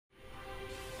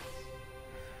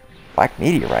Black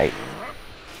meteorite?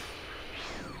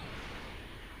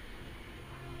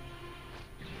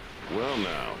 Well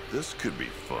now, this could be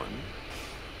fun.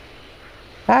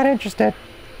 Not interested.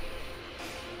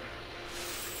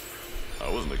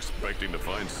 I wasn't expecting to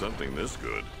find something this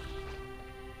good.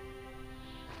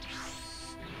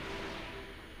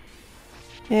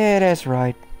 Yeah, that's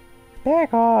right.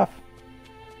 Back off.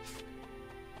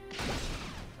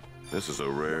 This is a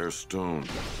rare stone.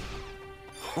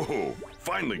 Oh,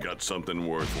 finally got something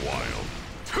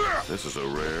worthwhile. This is a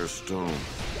rare stone.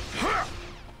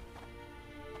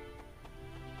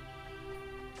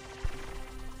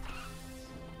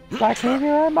 Black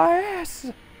meteor on my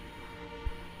ass.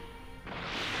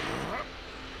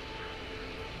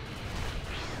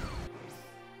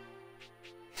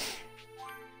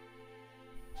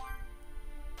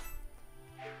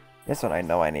 This one I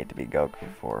know I need to be Goku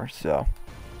for, so.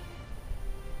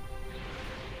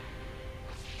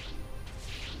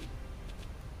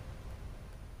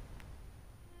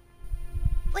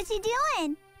 What's he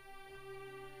doing?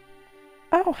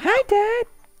 Oh, hi, Dad.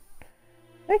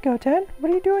 Hey, Goten.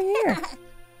 What are you doing here?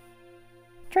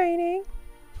 Training.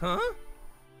 Huh?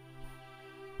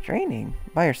 Training?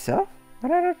 By yourself? Why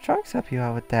not have Trunks help you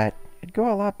out with that? It'd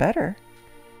go a lot better.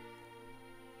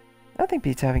 Nothing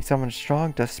beats having someone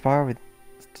strong to spar with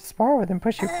and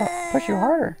push you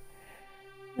harder.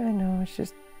 I know, it's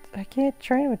just I can't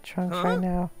train with Trunks right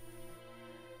now.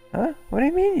 Huh? What do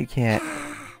you mean you can't?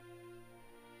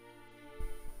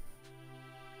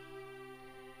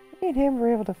 Me and him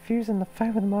were able to fuse in the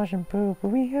fight with Majin Buu, but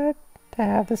we had to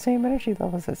have the same energy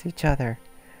levels as each other.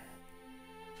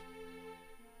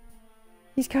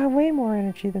 He's got way more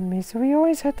energy than me, so we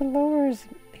always had to lower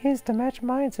his to match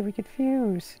mine so we could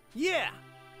fuse. Yeah.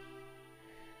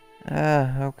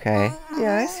 Okay.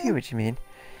 Yeah, I see what you mean.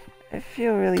 I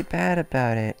feel really bad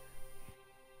about it.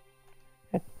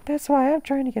 That's why I'm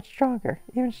trying to get stronger.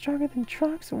 Even stronger than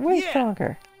Trunks, way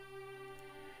stronger.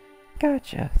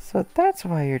 Gotcha. So that's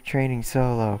why you're training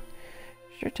solo.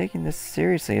 If you're taking this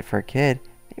seriously for a kid,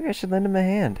 maybe I should lend him a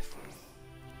hand.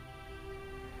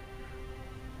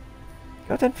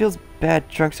 Goten feels bad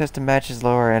Trunks has to match his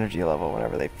lower energy level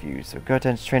whenever they fuse, so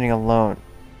Goten's training alone.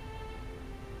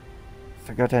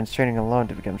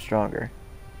 To become stronger.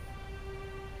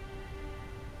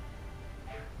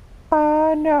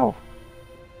 No.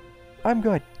 I'm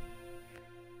good.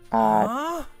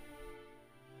 Huh?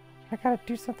 I gotta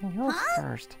do something else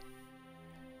first.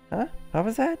 Huh? What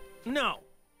was that? No.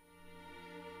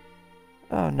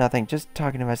 Oh, nothing. Just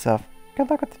talking to myself. Good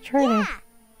luck with the training. Yeah.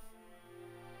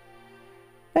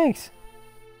 Thanks.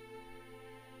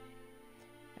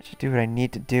 I should do what I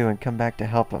need to do and come back to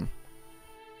help him.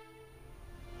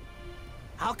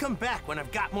 I'll come back when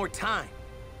I've got more time.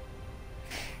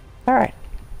 Alright.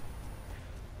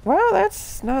 Well,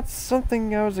 that's not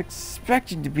something I was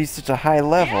expecting to be such a high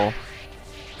level.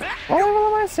 What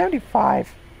level am I?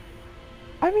 75.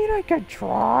 I mean, I could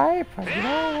try, but you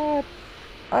know what?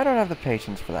 I don't have the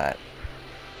patience for that.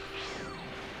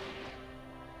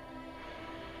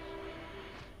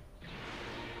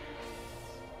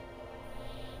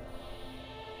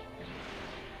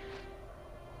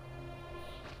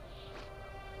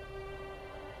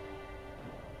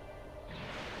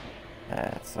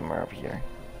 It's somewhere over here.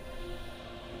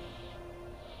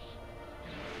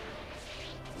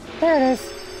 There it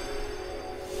is.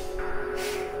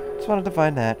 Just wanted to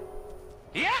find that.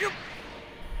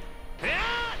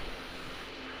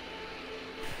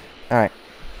 Alright.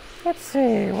 Let's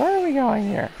see. Where are we going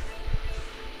here?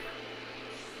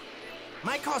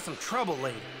 Might cause some trouble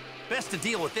later. Best to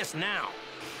deal with this now.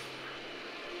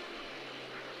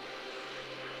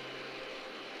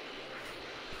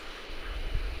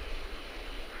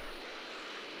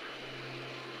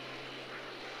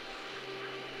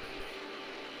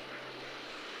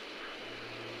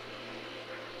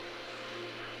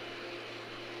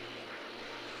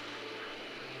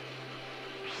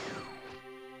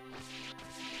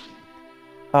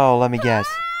 Oh, let me guess.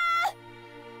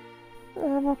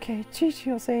 I'm okay. Chi-Chi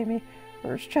will save me.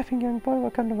 Or a strapping young boy will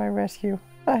come to my rescue.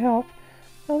 I hope.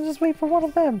 I'll just wait for one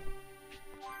of them.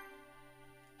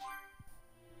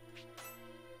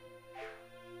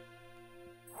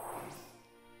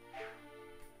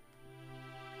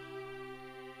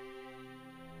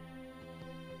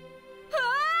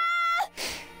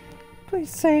 Please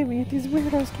save me. These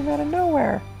weirdos came out of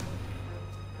nowhere.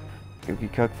 Cookie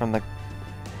Cook from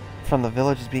the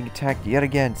village is being attacked yet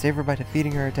again. Save her by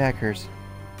defeating her attackers.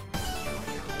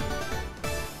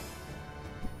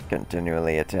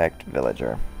 Continually attacked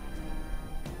villager.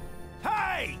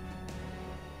 Hey!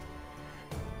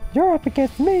 You're up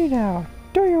against me now.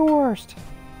 Do your worst.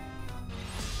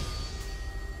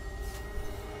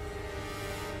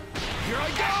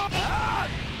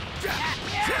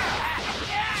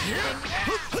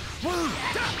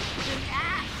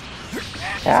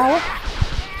 Ow.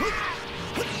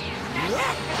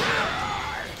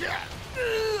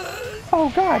 Oh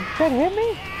god, that hit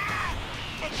me?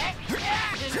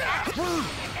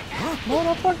 What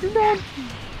the fuck you doing?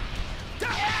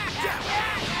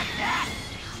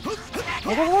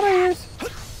 What the what I use?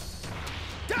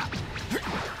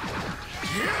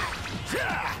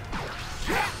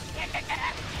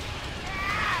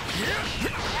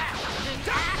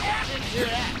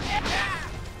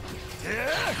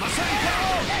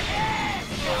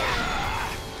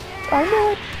 I knew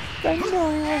it! I knew he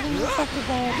wasn't affected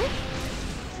by it.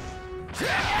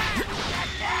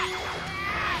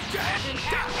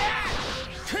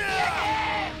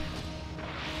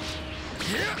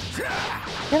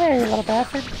 Come here, you little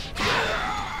bastard.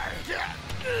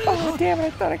 Oh, damn it, I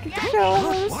thought I could kill him. I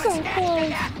was so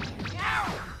close.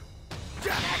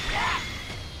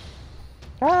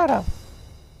 Got him.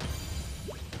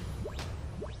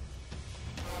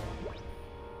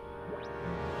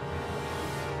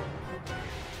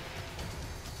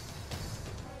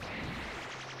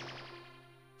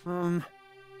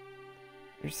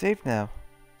 You're safe now.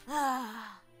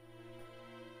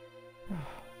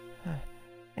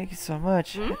 Thank you so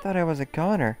much. I thought I was a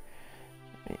goner.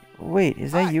 Wait,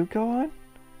 is that you, Gohan?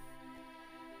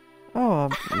 Oh,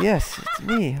 yes, it's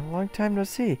me. A long time no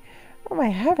see. Oh my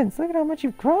heavens, look at how much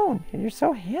you've grown. And you're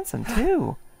so handsome,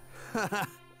 too.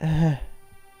 So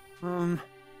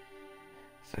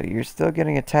you're still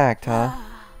getting attacked, huh?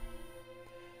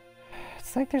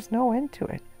 It's like there's no end to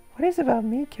it. What is it about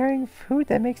me carrying food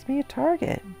that makes me a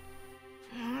target?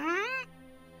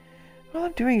 All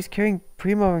I'm doing is carrying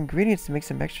primo ingredients to make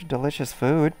some extra delicious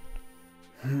food.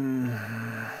 I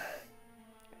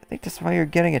think that's why you're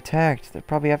getting attacked. They're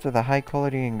probably after the high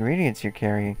quality ingredients you're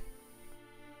carrying.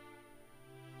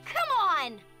 Come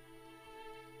on!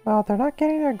 Well, they're not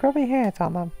getting their grubby hands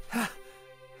on them.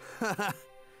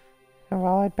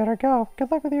 Well, I'd better go.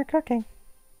 Good luck with your cooking.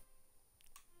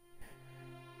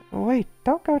 Wait,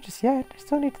 don't go just yet. I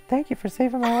still need to thank you for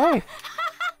saving my life.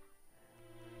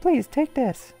 Please, take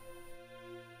this.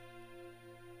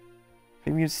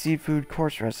 Premium seafood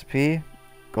course recipe.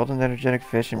 Golden energetic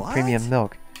fish and premium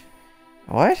milk.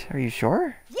 What? Are you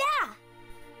sure? Yeah!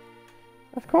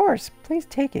 Of course. Please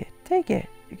take it. Take it.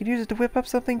 You could use it to whip up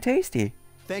something tasty.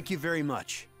 Thank you very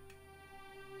much.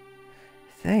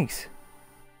 Thanks.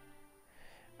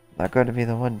 I'm not going to be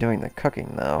the one doing the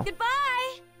cooking, though. Goodbye!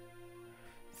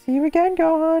 See you again,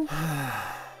 Gohan.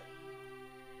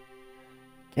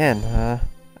 Again, huh?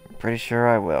 I'm pretty sure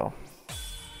I will.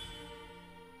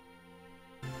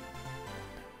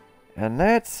 And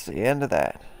that's the end of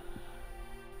that.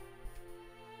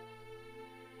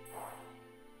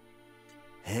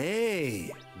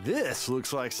 Hey, this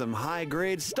looks like some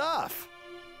high-grade stuff.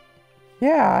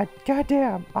 Yeah,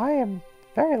 goddamn, I am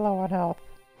very low on health.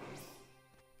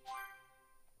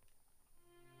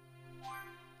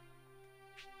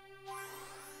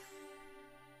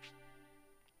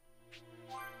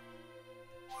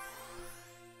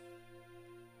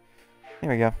 Here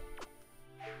we go.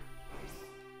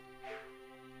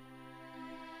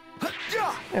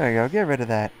 There we go, get rid of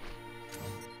that.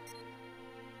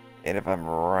 And if I'm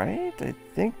right, I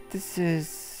think this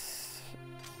is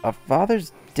a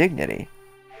father's dignity.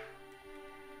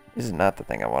 This is not the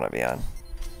thing I want to be on.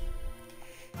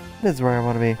 This is where I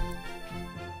want to be.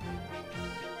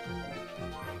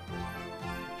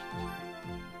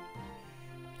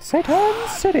 Satan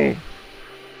City!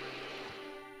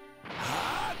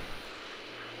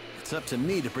 It's up to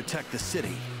me to protect the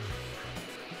city.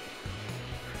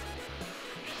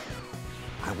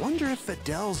 I wonder if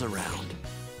Fidel's around.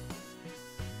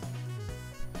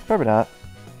 Probably not.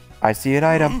 I see an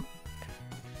item.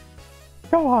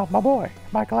 Go on, my boy.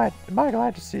 Am I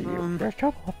glad to see you. There's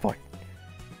trouble afoot.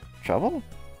 Trouble?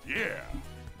 Yeah.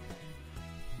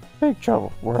 Big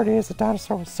trouble. Word is a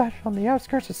dinosaur was sighted on the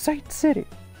outskirts of Satan City.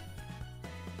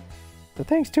 The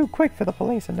thing's too quick for the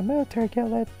police and the military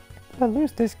can't let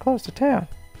loose this close to town.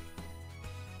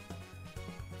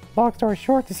 Long story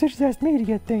short, the city's asked me to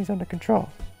get things under control.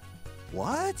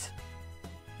 What?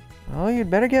 Well, you'd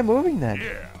better get moving then.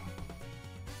 Yeah.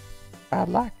 I'd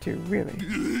like to, really.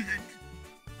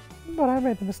 But I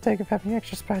made the mistake of having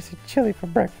extra spicy chili for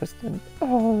breakfast, and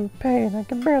oh, pain, I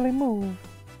can barely move.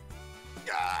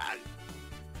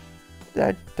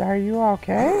 Are you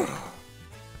okay?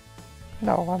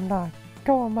 No, I'm not.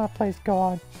 Go on my place, go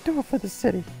on. Do it for the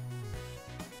city.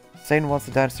 Satan wants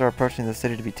the dinosaur approaching the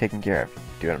city to be taken care of.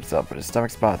 Do it himself, but his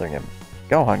stomach's bothering him.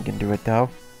 Gohan can do it, though.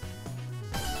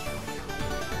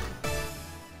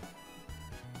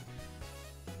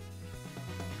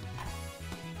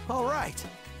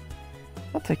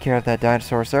 take care of that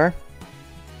dinosaur, sir.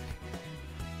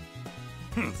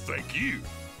 Thank you.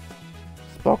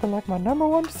 Spoken like my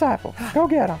 #1 disciple. Go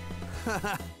get him.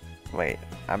 Wait,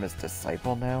 I'm his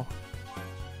disciple now?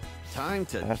 Time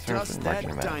to That's dust that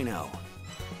dino.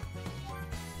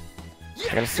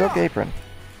 I got a silk apron.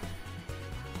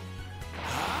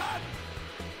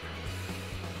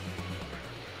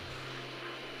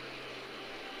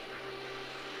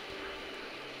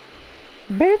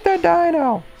 Beat the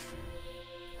dino!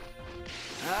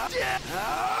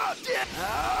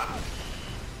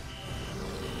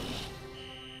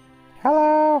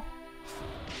 Hello?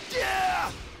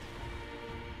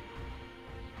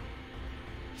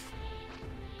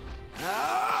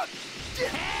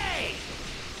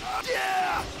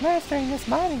 Mastering this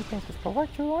mining business for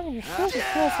work too long and your skills will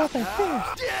feel something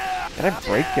fierce. Did I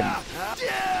break him?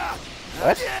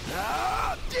 What?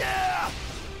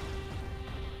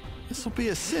 This will be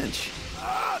a cinch.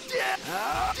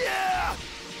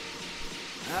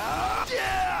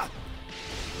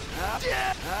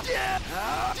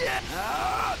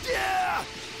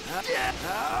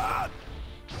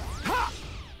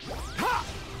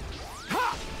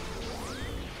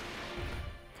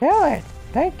 Kill it!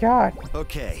 Thank God.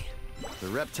 Okay, the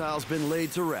reptile's been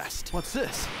laid to rest. What's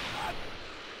this?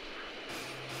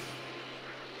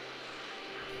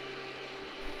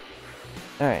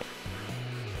 Alright.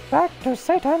 Back to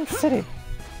Satan City.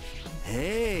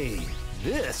 Hey,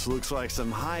 this looks like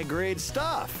some high-grade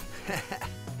stuff.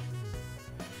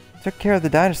 Took care of the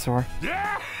dinosaur. You're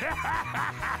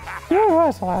a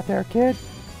hustle out there, kid.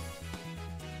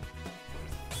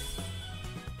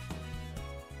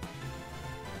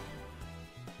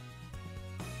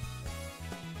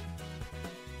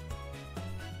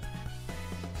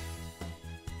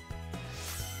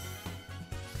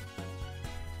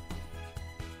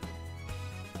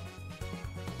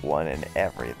 One in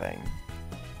everything.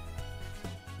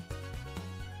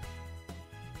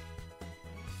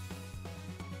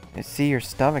 You see, your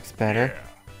stomach's better.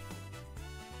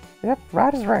 Yep,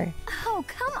 right as rain. Oh,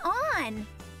 come on!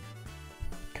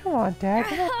 Come on, Dad,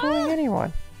 you're not fooling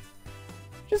anyone.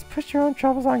 You just pushed your own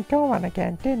troubles on Gohan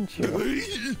again, didn't you?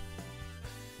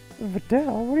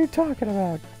 Videl, what are you talking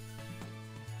about?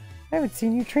 I haven't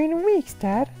seen you train in weeks,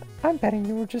 Dad. I'm betting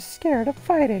you were just scared of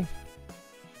fighting.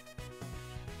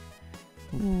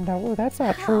 No, that's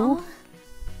not true. Oh.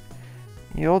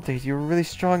 In the old days, you were really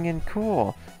strong and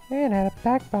cool, and had a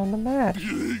backbone to match.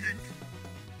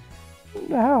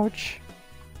 Ouch.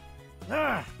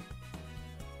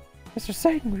 Mr.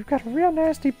 Satan, we've got a real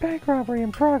nasty bank robbery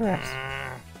in progress.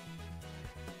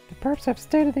 The perps have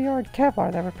state-of-the-art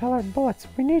Kevlar that repel our bullets.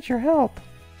 We need your help.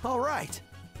 All right.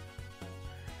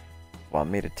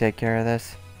 Want me to take care of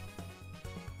this?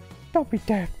 Don't be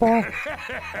daft, boy.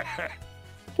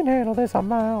 I can handle this on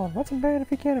my own. What's a man if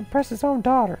he can't impress his own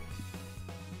daughter?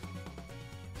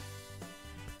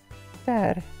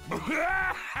 Dad.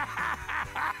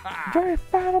 Enjoy your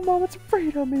final moments of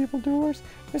freedom, evildoers.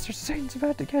 Mr. Satan's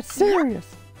about to get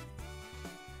serious.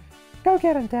 Go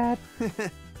get him, Dad.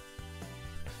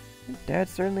 Dad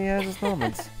certainly has his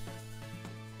moments.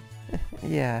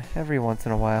 Yeah, every once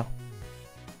in a while.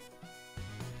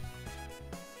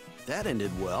 That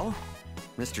ended well.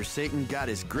 Mr. Satan got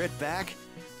his grit back,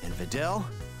 and Videl,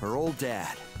 her old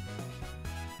dad.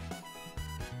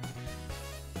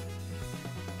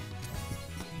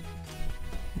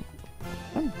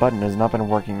 My button has not been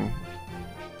working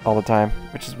all the time,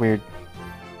 which is weird.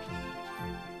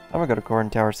 I'm gonna go to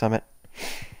Corn Tower Summit.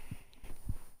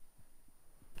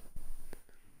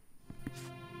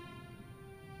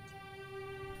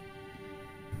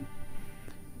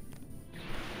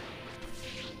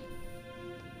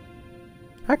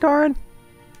 Hi, Corn.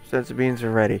 Senzu beans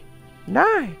are ready.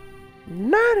 9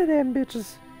 of them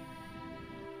bitches.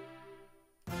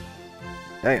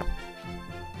 Damn.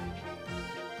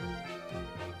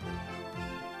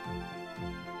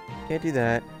 Can't do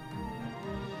that.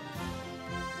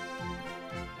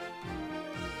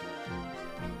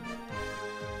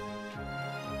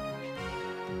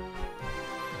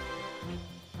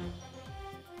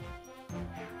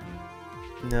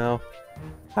 No.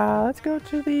 Let's go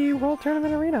to the World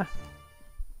Tournament Arena.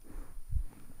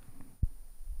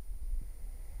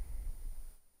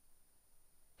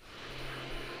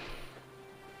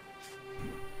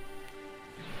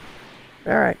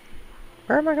 Alright.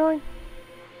 Where am I going?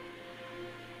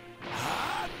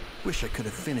 Wish I could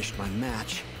have finished my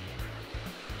match.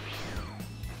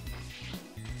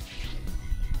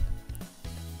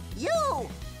 You!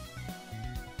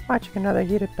 Watching another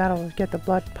heated battle will get the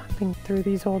blood pumping through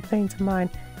these old veins of mine.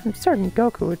 I'm certain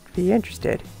Goku would be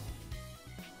interested.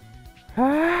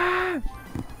 Ah!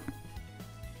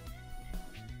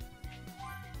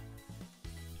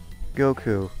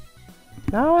 Goku.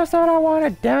 No, that's not what I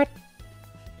wanted, damn it.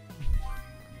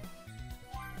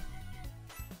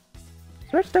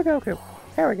 Switch to Goku.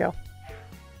 There we go.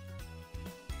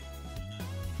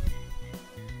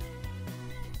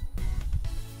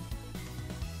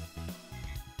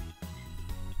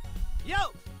 Yo!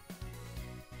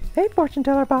 Hey, fortune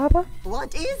teller Baba.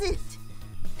 What is it?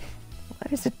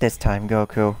 What is it this time,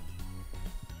 Goku?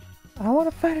 I want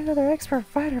to fight another expert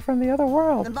fighter from the other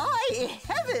world. My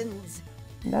heavens!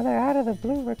 Another out of the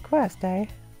blue request, eh?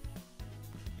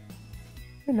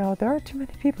 You know, there aren't too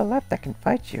many people left that can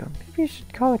fight you. Maybe you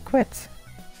should call it quits.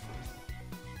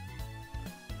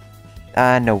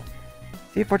 No.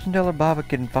 See if Fortune Teller Baba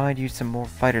can find you some more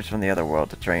fighters from the other world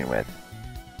to train with.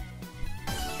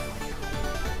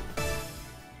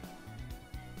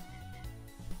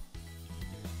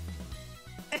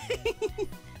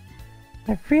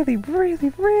 I really,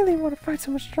 really, really want to fight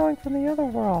someone strong from the other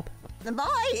world.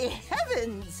 My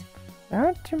heavens! There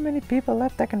aren't too many people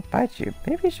left that can fight you.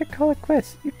 Maybe you should call it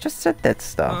quits. You just said that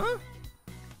stuff. Huh?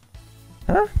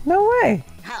 Huh? No way!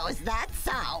 How's that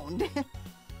sound?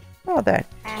 Oh, that.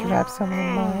 Did you have someone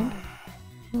in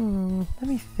mind? Let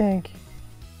me think.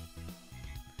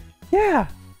 Yeah!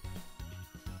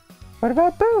 What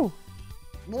about Boo?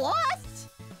 What?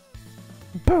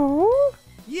 Boo?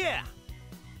 Yeah!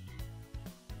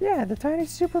 Yeah, the tiny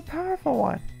super powerful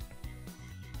one.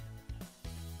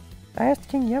 I asked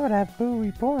King Yama to have Boo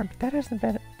reborn, but that hasn't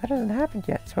happened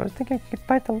yet, so I was thinking I could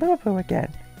fight the little Boo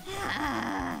again.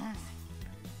 I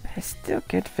still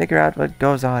can't figure out what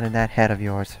goes on in that head of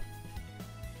yours.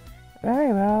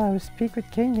 Very well, I will speak with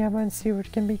King Yama and see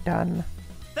what can be done.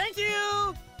 Thank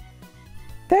you!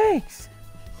 Thanks!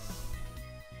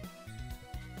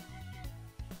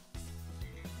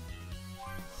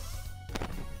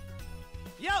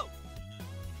 Yo!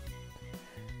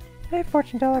 Hey,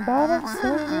 fortune teller Baba,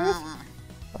 so it is?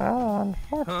 Well,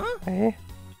 unfortunately...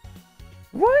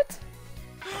 What?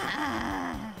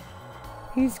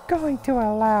 He's going to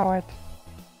allow it.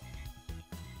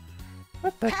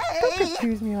 What the? Don't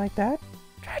confuse me like that.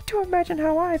 Try to imagine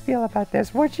how I feel about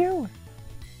this, would you?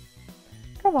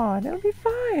 Come on, it'll be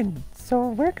fine. So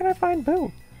where can I find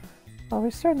Boo? Well, we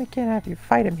certainly can't have you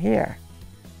fight him here.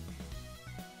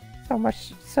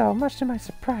 So much to my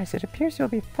surprise, it appears you'll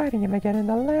be fighting him again in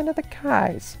the land of the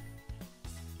Kais.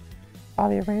 All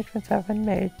the arrangements have been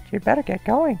made. You'd better get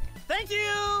going. Thank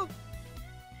you!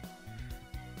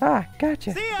 Ah,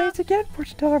 gotcha. See ya! Thanks again,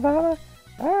 fortune teller Baba.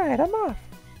 Alright, I'm off.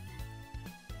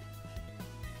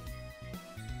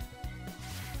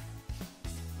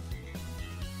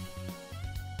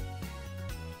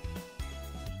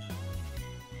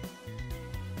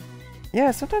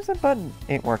 Yeah, sometimes that button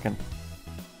ain't working.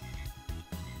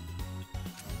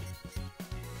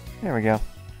 There we go.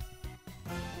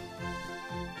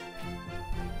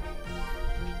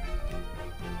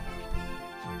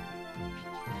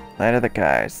 Land of the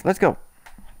Kais. Let's go.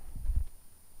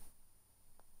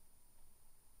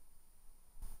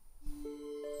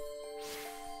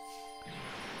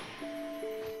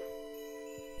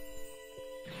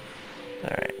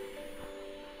 Alright.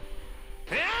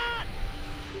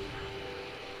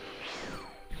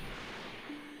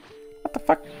 What the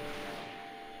fuck?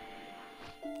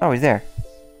 Oh, he's there.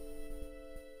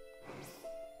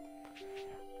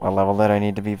 What level did I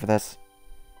need to be for this?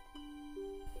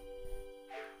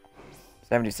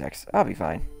 76. I'll be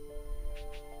fine.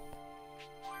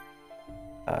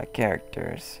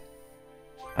 Characters.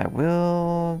 I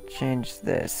will change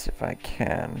this if I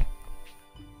can.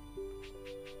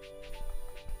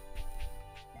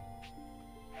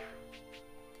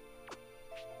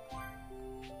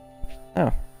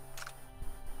 Oh.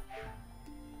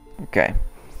 Okay.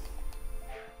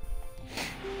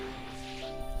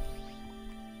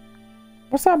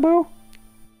 What's up, Boo?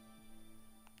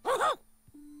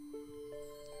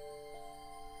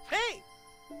 Hey!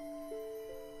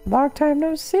 Long time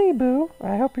no see, Boo.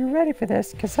 I hope you're ready for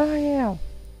this, 'cause I am.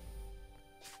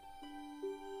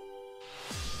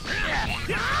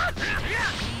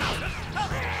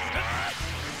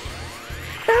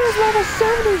 That was level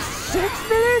 76 for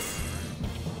this?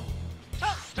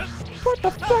 What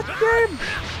the fuck, game?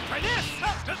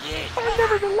 I've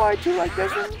never been lied to like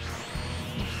this one.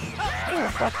 Oh,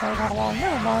 fuck, I got along.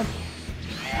 Never mind.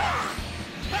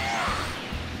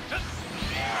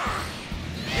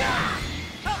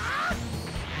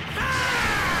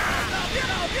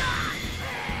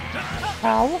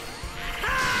 Ow.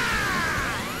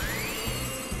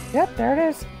 Yep, there it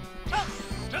is.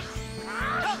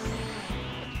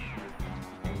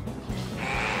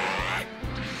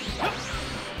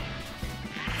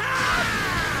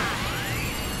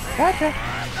 Gotcha.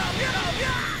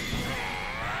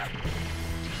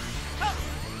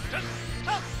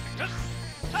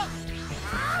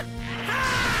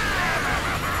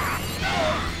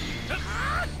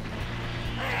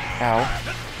 Ow.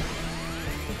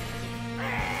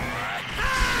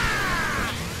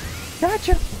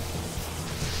 Gotcha!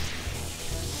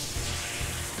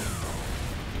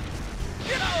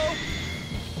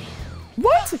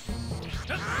 What?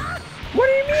 What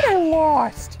do you mean I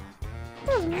lost?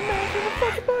 I was mashing the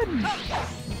fucking button.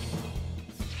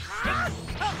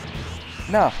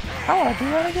 No, I want to do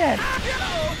that again.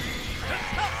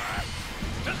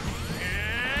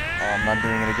 Oh, I'm not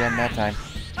doing it again that time.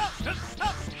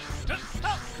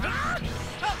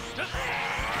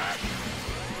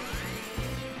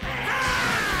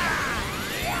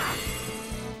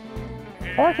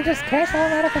 Or I could just cancel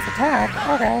him out of his attack.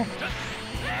 Okay.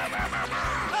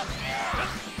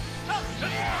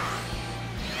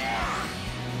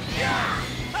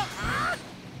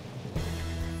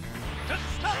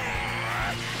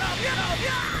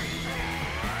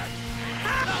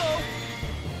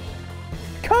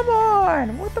 Come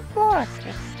on! What the fuck?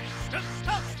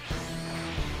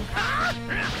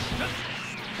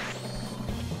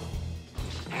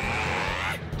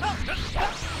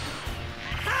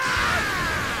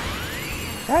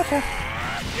 Gotcha.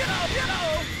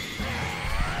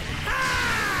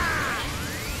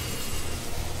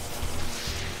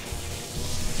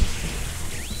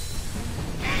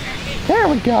 There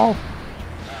we go.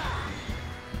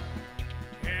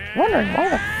 Wondering why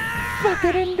the fuck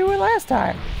I didn't do it last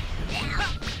time.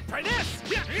 Try this.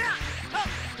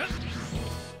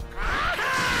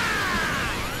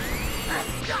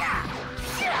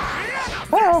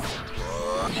 Oh!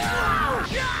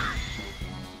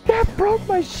 That broke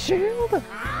my shield!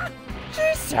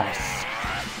 Jesus!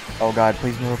 Oh god,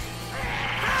 please move.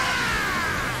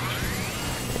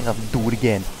 I'll do it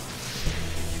again.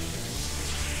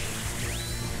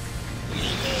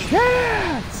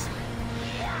 Yes!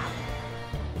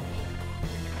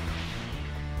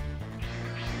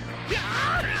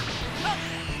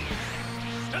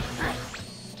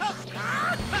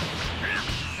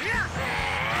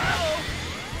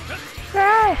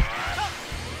 No!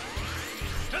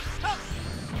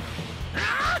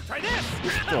 He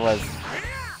still has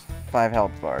 5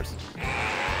 health bars.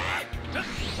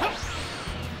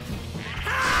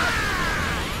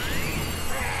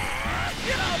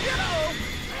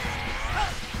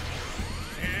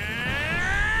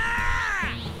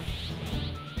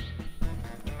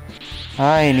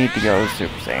 I need to go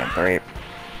Super Saiyan 3.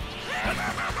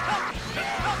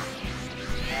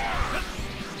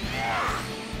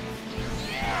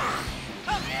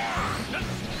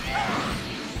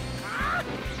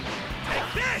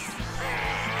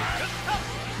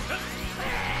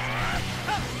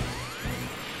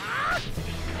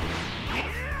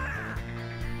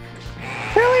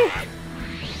 Really?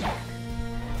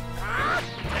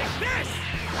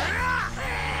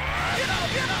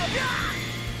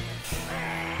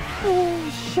 Oh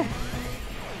shit.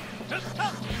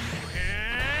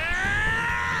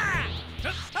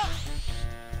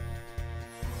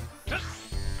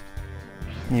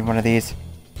 Need one of these.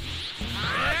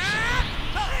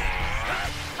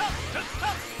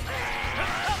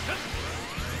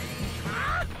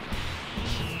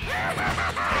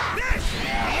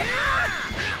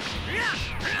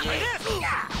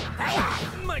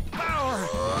 My power.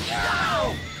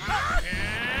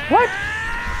 What?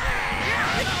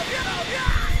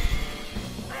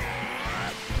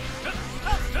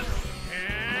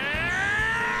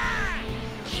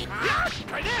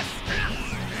 Try this.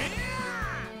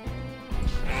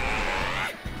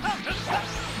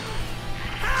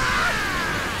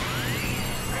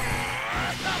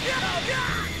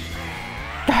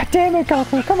 God damn it,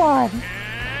 Goku, come on!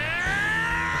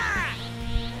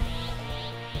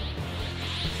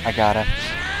 I gotta.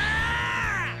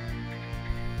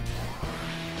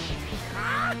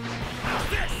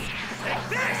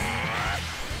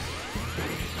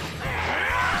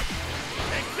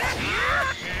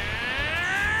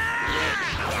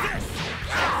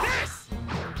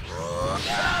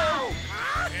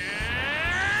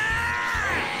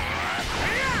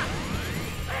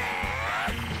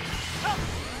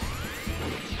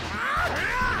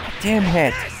 Damn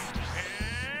hit.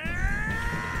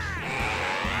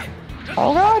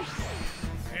 Oh god.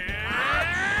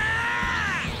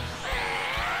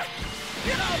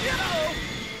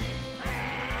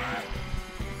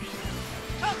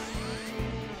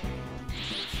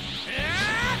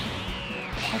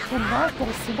 I cannot get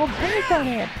a single break on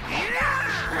it.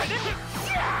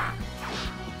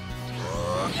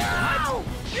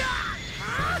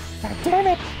 God damn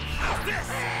it.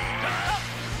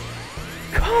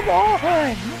 Come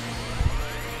on!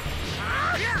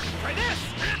 Try this.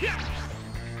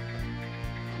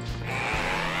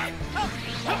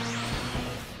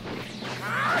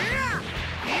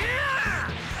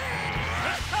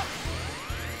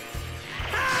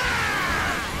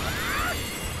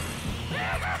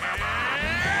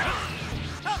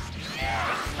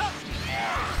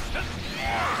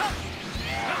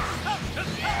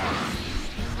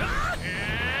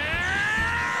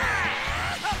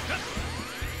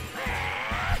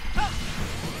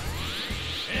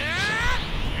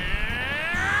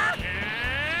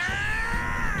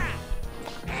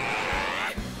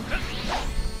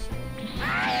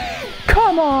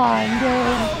 on,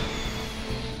 dude.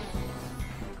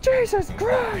 Jesus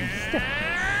Christ!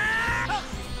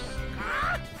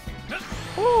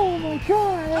 Oh my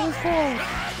god, that was close.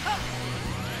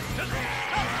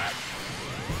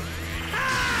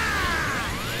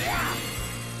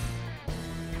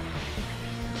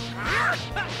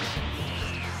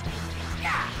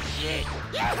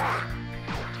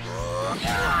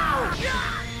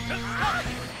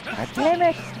 God damn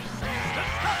it!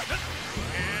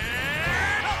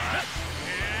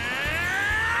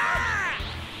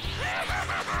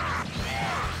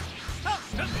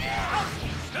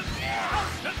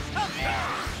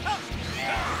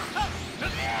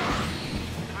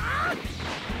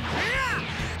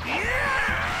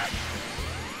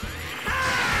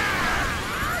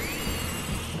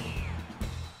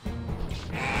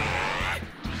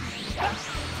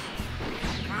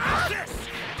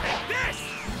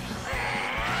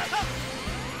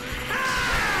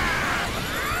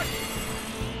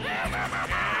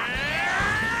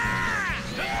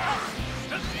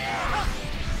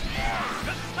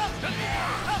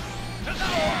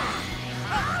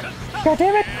 God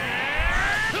damn it!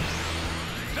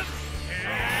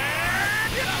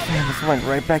 Man, this went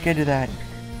right back into that.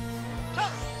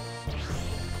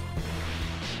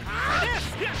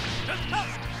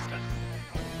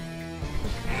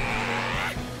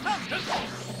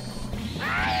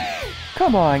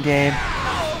 Come on, game.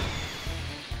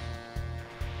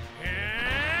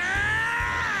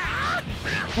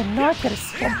 I'm not gonna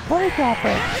break off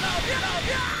it.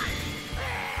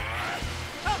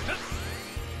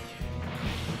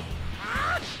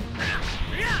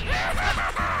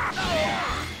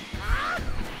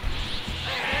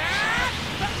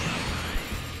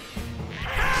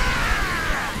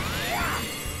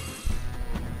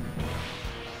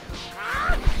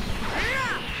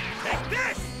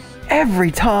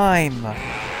 Every time!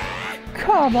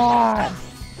 Come on!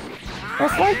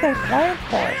 It's like they planned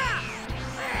for it.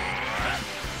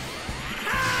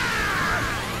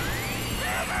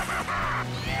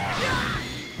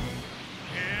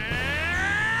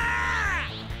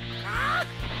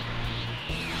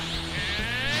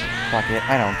 Fuck it,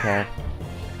 I don't care.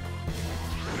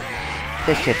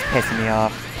 This shit's pissing me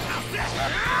off.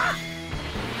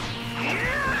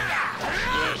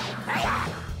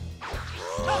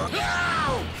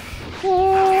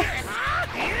 Oh,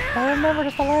 I remember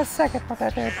just the last second what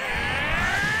that did.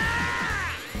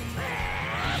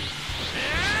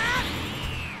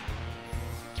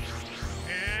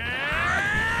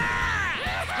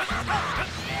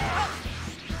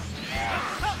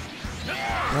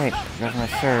 Wait, there's my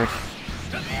surge.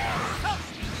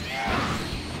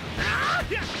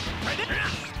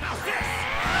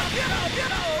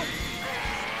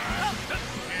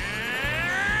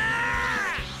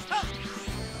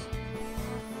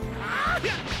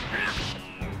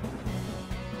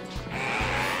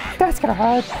 That's gonna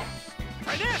hurt.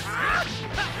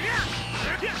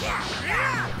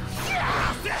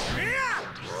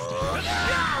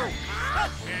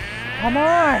 Come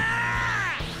on.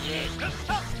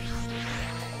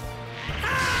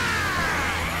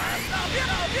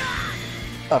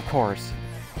 Of course.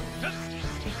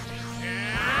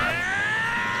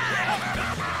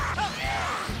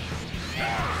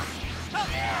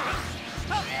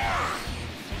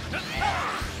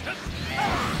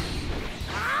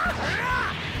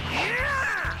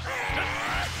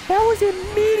 That was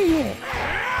immediate!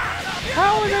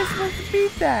 How was I supposed to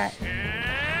beat that?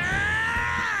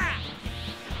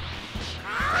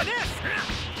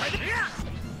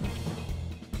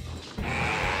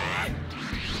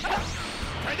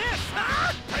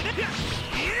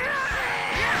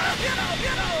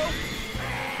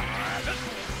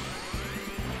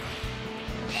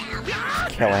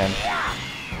 Kill him.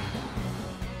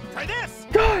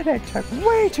 God, that took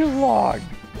way too long!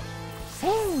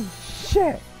 Oh,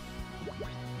 shit!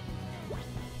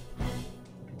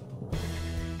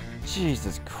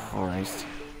 Jesus Christ.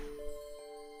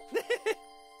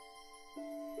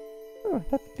 Ooh,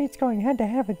 that beats going head to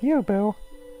head with you, Boo.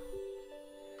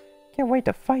 Can't wait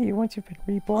to fight you once you've been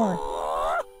reborn.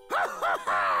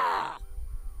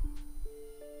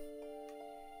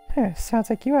 Huh, sounds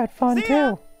like you had fun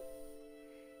too.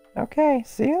 Okay,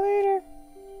 see you later.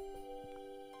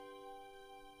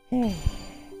 Hey.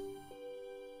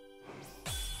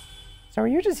 So are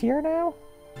you just here now?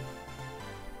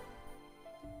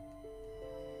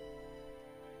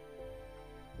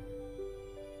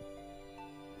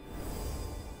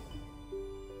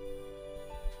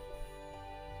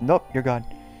 Nope, you're gone.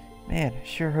 Man,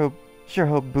 sure hope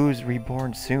Boo's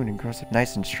reborn soon and grows up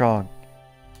nice and strong.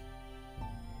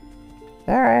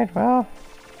 Alright, well,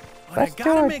 But Let's I do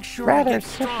gotta it make sure I rather get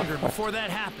stronger simple. before that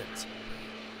happens.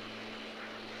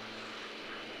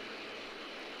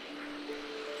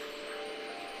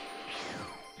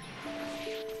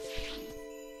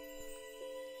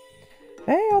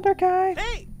 Hey, older guy.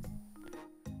 Hey!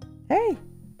 Hey,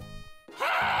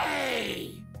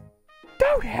 Hey!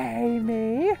 don't hey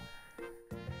me.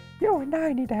 You and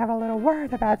I need to have a little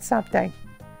word about something.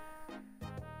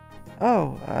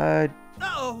 Oh,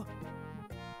 Uh-oh!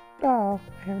 oh,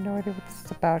 I have no idea what this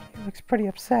is about. He looks pretty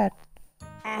upset.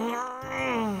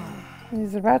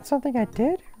 Is it about something I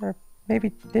did, or maybe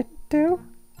didn't do?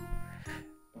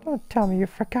 Don't tell me you've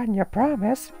forgotten your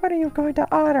promise. When are you going to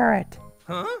honor it?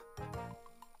 Huh?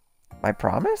 My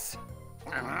promise?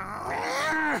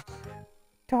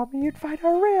 Told me you'd find a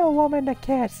real woman to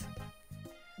kiss.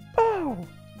 Oh!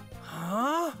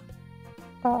 Huh?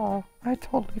 Oh, I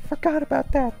totally forgot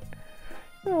about that.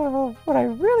 Oh, what I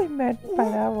really meant by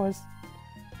that was...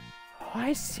 Oh,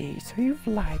 I see. So you've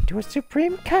lied to a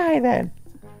Supreme Kai then.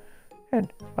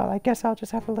 And, well, I guess I'll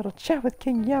just have a little chat with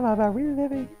King Yama about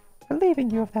relieving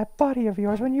you of that body of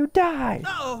yours when you die.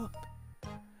 Uh-oh!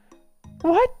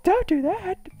 What? Don't do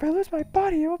that. If I lose my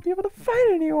body, I won't be able to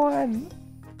fight anyone.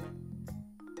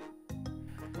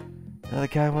 Now the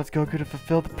guy wants Goku to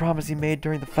fulfill the promise he made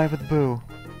during the fight with Boo.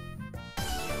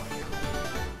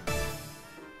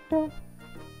 No.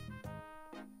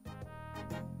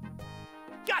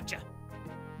 Gotcha!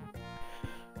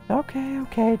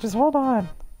 Okay, just hold on.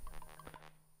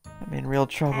 I'm in real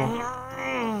trouble.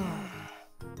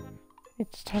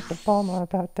 Let's talk to Bulma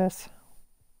about this.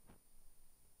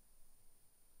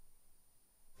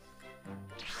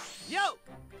 Yo!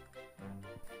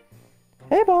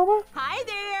 Hey, Bulma! Hi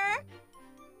there.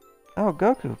 Oh,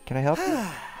 Goku, can I help you?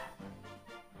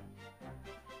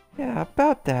 Yeah,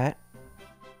 about that.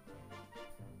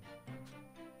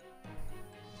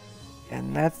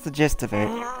 And that's the gist of it.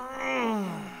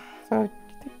 So,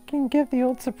 you can give the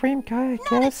old Supreme Kai a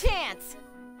Not kiss? a chance.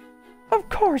 Of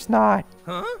course not!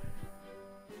 Huh?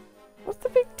 What's the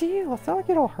big deal? It's not like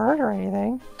it'll hurt or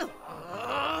anything.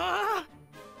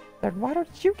 Then why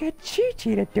don't you get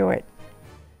Chi-Chi to do it?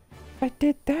 If I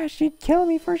did that, she'd kill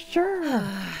me for sure.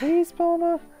 Please,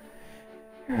 Bulma?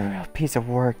 You're a real piece of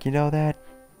work, you know that?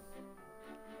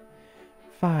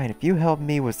 Fine, if you help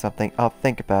me with something, I'll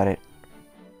think about it.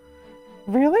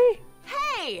 Really?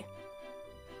 Hey!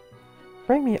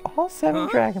 Bring me all 7 Huh?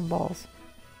 Dragon Balls.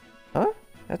 Huh?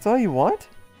 That's all you want?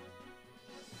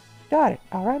 Got it.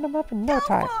 I'll round them up in no Go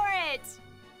time. for it!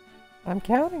 I'm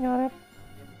counting on it.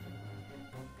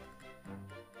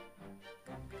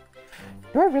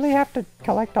 Do I really have to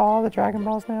collect all the Dragon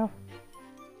Balls now?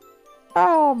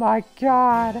 Oh my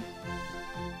god!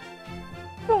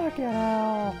 Fucking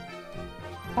hell!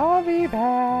 I'll be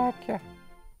back!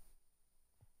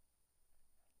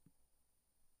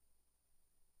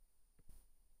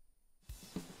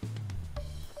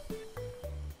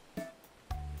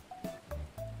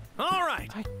 All right,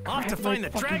 I off to grabbed find my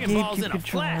the fucking Dragon Balls GameCube in a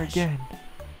controller flash. again.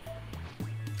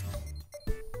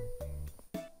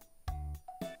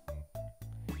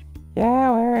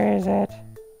 Yeah, where is it?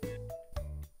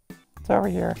 It's over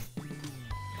here.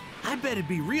 I bet it'd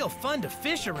be real fun to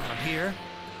fish around here.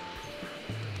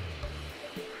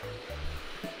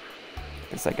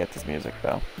 Guess I get this music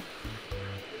though.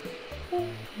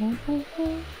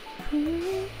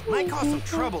 Might cause some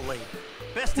trouble later.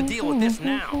 Best to deal with this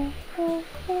now.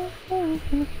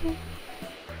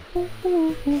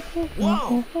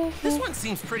 Whoa, this one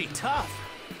seems pretty tough.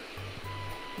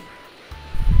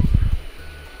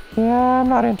 Yeah, I'm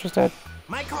not interested.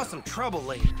 Might cause some trouble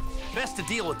later. Best to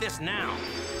deal with this now.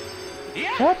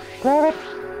 Yeah! Yep, grab it.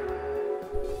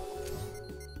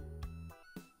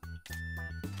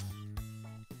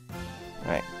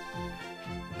 Alright.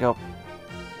 Go.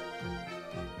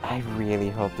 I really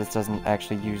hope this doesn't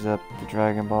actually use up the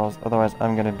Dragon Balls. Otherwise,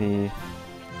 I'm gonna be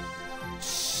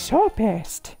so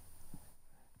pissed.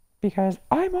 Because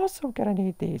I'm also gonna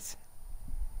need these.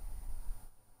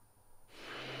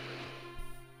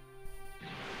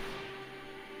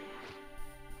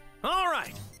 All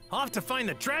right, off to find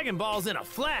the Dragon Balls in a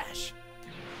flash.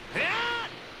 Yeah!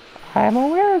 I'm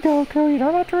aware, Goku. You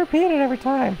don't have to repeat it every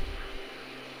time.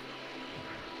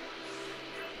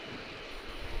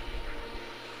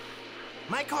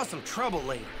 Might cause some trouble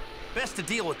later. Best to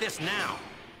deal with this now.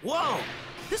 Whoa,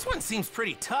 this one seems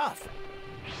pretty tough.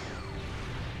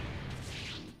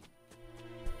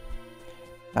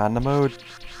 Not in the mood.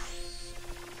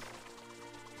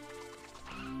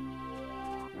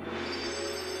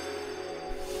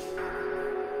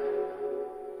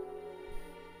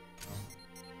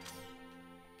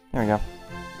 There we go.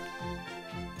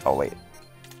 Oh, wait.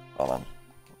 Hold on.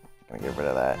 Gonna get rid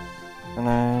of that. And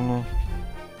then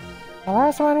the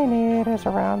last one I need is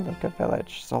around the good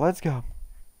village. So let's go.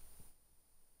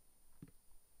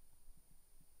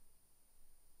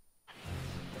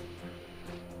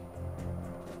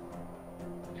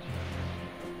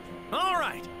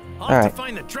 Alright, I'll All have right. to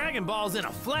find the Dragon Balls in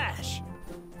a flash.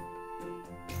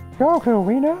 Goku,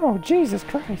 we know. Jesus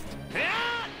Christ.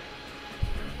 Ah!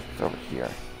 It's over here.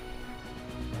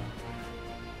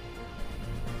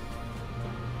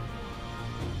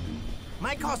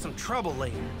 Might cause some trouble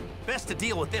later. Best to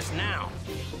deal with this now.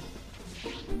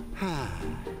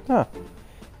 Huh.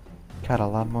 Got a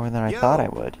lot more than I Yo. thought I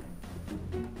would.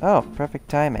 Oh, perfect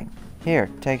timing. Here,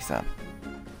 take some.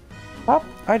 Oh,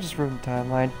 I just ruined the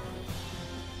timeline.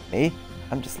 Me?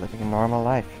 I'm just living a normal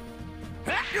life.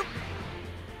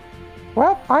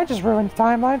 Well, I just ruined the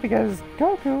timeline because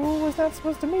Goku was not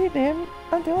supposed to meet him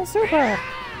until Super.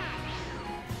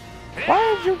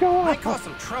 Why did you go Might off? cause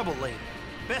some trouble later.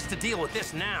 Best to deal with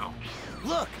this now.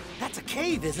 Look, that's a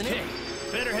cave, isn't it?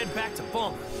 Better head back to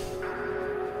Bulma.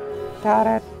 Got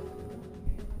it.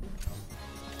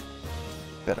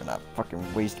 Better not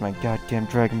fucking waste my goddamn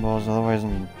Dragon Balls, otherwise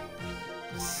I'm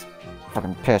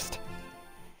fucking pissed.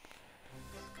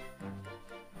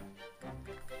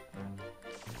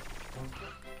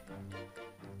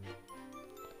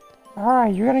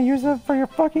 Alright, you're gonna use it for your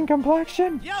fucking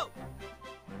complexion? Yo!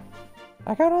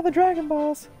 I got all the Dragon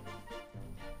Balls.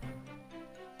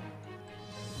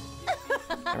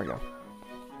 There we go.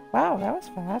 Wow, that was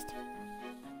fast.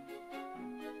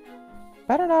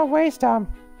 Better not waste them.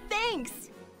 Thanks.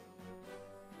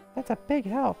 That's a big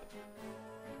help.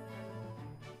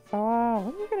 So,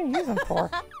 what are you gonna use them for?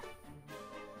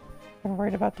 Been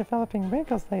worried about developing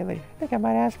wrinkles lately. I think I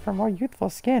might ask for more youthful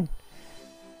skin.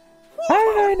 How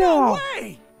did I know? No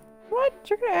way! What?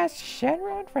 You're gonna ask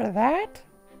Shenron for that?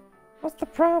 What's the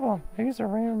problem? I use the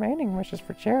remaining wishes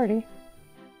for charity.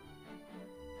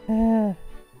 So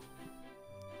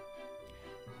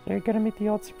you're gonna meet the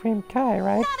old Supreme Kai,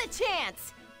 right? Not a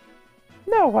chance.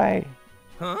 No way.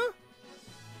 Huh?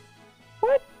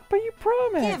 What? But you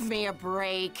promised. Give me a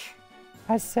break.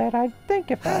 I said I'd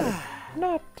think about it.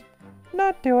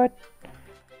 Not do it.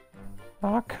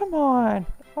 Oh, come on.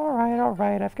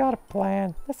 Alright. I've got a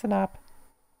plan. Listen up.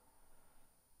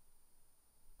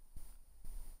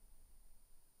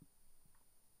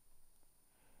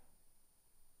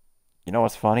 You know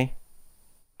what's funny?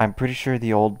 I'm pretty sure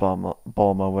the old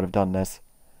Bulma would have done this.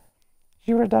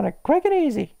 She would have done it quick and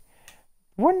easy.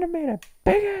 Wouldn't have made a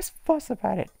big ass fuss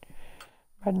about it.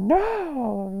 But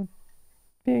no!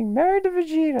 Being married to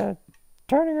Vegeta,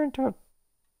 turning her into a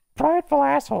prideful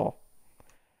asshole.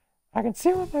 I can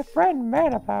see what my friend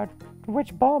meant about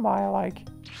which Bulma I like.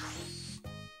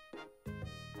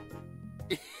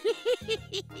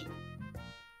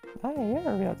 You're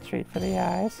a real treat for the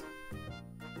eyes.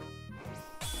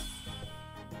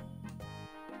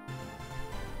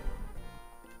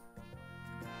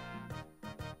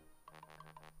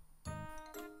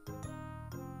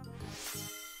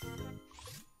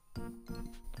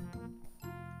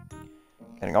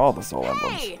 Getting all the soul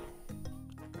emblems. Hey!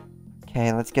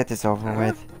 Okay, let's get this over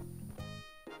with.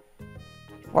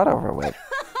 What over with?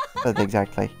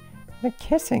 Exactly. The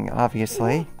kissing,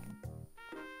 obviously.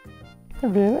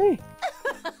 Really?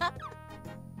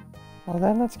 Well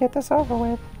then, let's get this over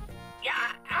with.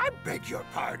 Yeah, I beg your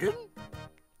pardon.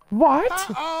 What?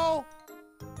 Uh-oh.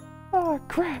 Oh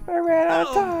crap, I ran out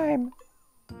of time.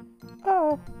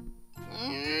 Oh,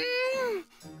 Mm,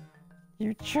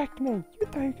 you tricked me. You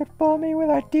thought you could fool me with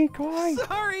a decoy.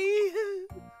 Sorry!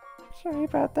 Sorry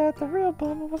about that. The real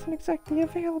Bulma wasn't exactly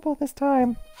available this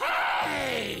time.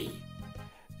 hey!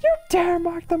 You dare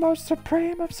mock the most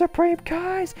supreme of supreme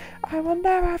Kais! I will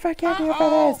never forgive you for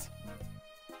Uh-oh. this!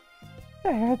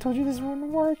 Hey, I told you this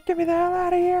wouldn't work. Get me the hell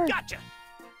out of here! Gotcha!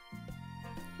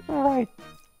 Alright.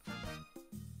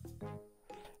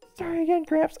 Sorry again,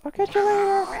 Gramps. I'll catch you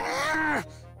later.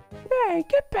 Hey,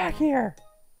 get back here!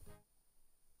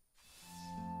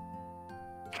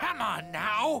 Come on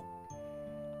now.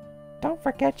 Don't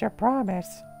forget your promise.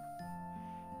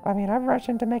 I mean, I've rushed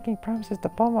into making promises to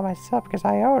Bulma myself because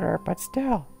I owed her, but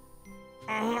still.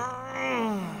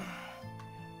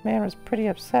 Man was pretty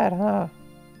upset, huh?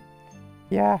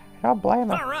 Yeah, I don't blame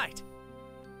him. Alright!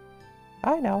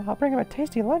 I know, I'll bring him a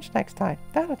tasty lunch next time.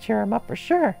 That'll cheer him up for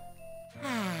sure.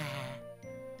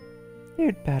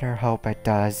 You'd better hope it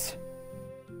does.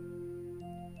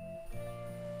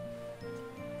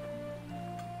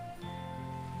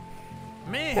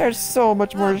 Man! There's so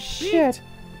much more Oh, shit.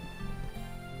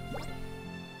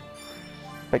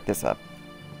 Pick this up.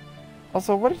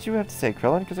 Also, what did you have to say,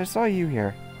 Krillin? Because I saw you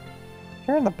here.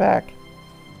 You're in the back.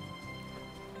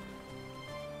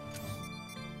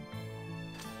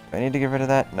 I need to get rid of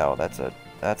that? No, that's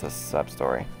a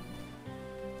sub-story.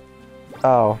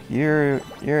 Oh, you're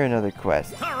another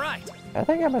quest. All right. I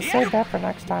think I'm gonna save that for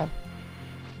next time.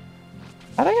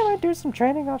 I think I might do some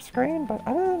training off screen, but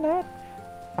other than that,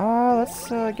 let's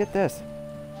get this.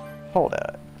 Hold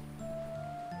it.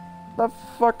 The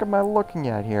fuck am I looking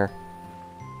at here?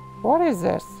 What is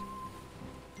this?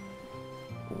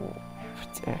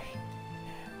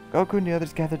 Goku and the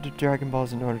others gathered the Dragon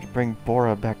Balls in order to bring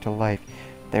Bora back to life.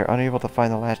 They are unable to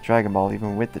find the last Dragon Ball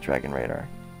even with the Dragon Radar.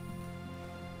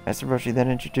 Master Roshi then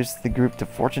introduces the group to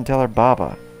Fortune Teller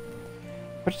Baba.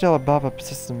 Fortune Teller Baba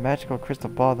possesses a magical crystal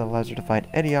ball that allows her to find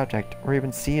any object or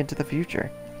even see into the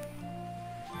future.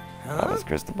 Huh? Baba's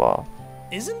crystal ball.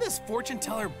 Isn't this fortune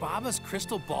teller Baba's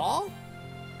crystal ball?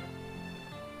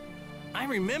 I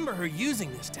remember her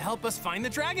using this to help us find the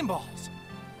Dragon Balls.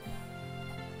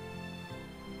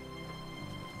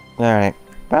 Alright,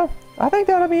 well, I think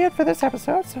that'll be it for this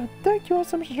episode, so thank you all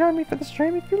so much for joining me for the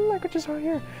stream. If you like what you saw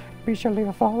here, be sure to leave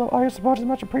a follow. All your support is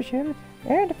much appreciated.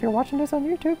 And if you're watching this on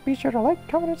YouTube, be sure to like,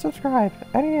 comment, and subscribe.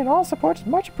 Any and all support is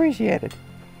much appreciated.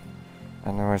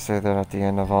 I know I say that at the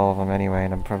end of all of them anyway,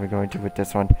 and I'm probably going to with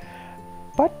this one.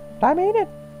 But I mean it.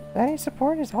 Any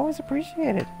support is always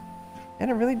appreciated. And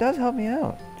it really does help me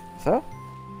out. So,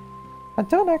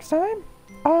 until next time,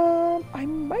 I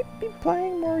might be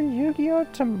playing more Yu-Gi-Oh!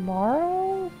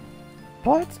 Tomorrow,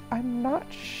 but I'm not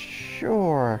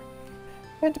sure.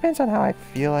 It depends on how I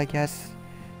feel, I guess.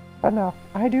 But no,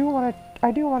 I do want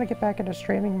to get back into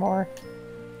streaming more.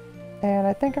 And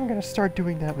I think I'm going to start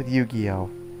doing that with Yu-Gi-Oh!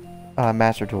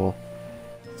 Master Duel.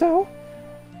 So,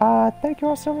 thank you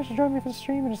all so much for joining me for the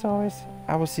stream, and as always,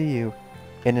 I will see you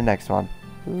in the next one.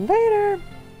 Later!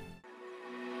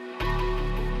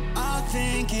 I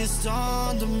think it's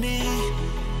dawned on me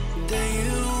that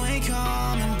you ain't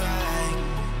coming back.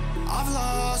 I've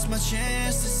lost my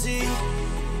chance to see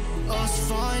us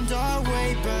find our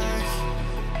way back.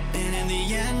 And in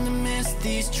the end, amidst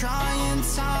these trying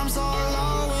times, I'll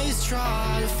always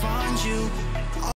try to find you.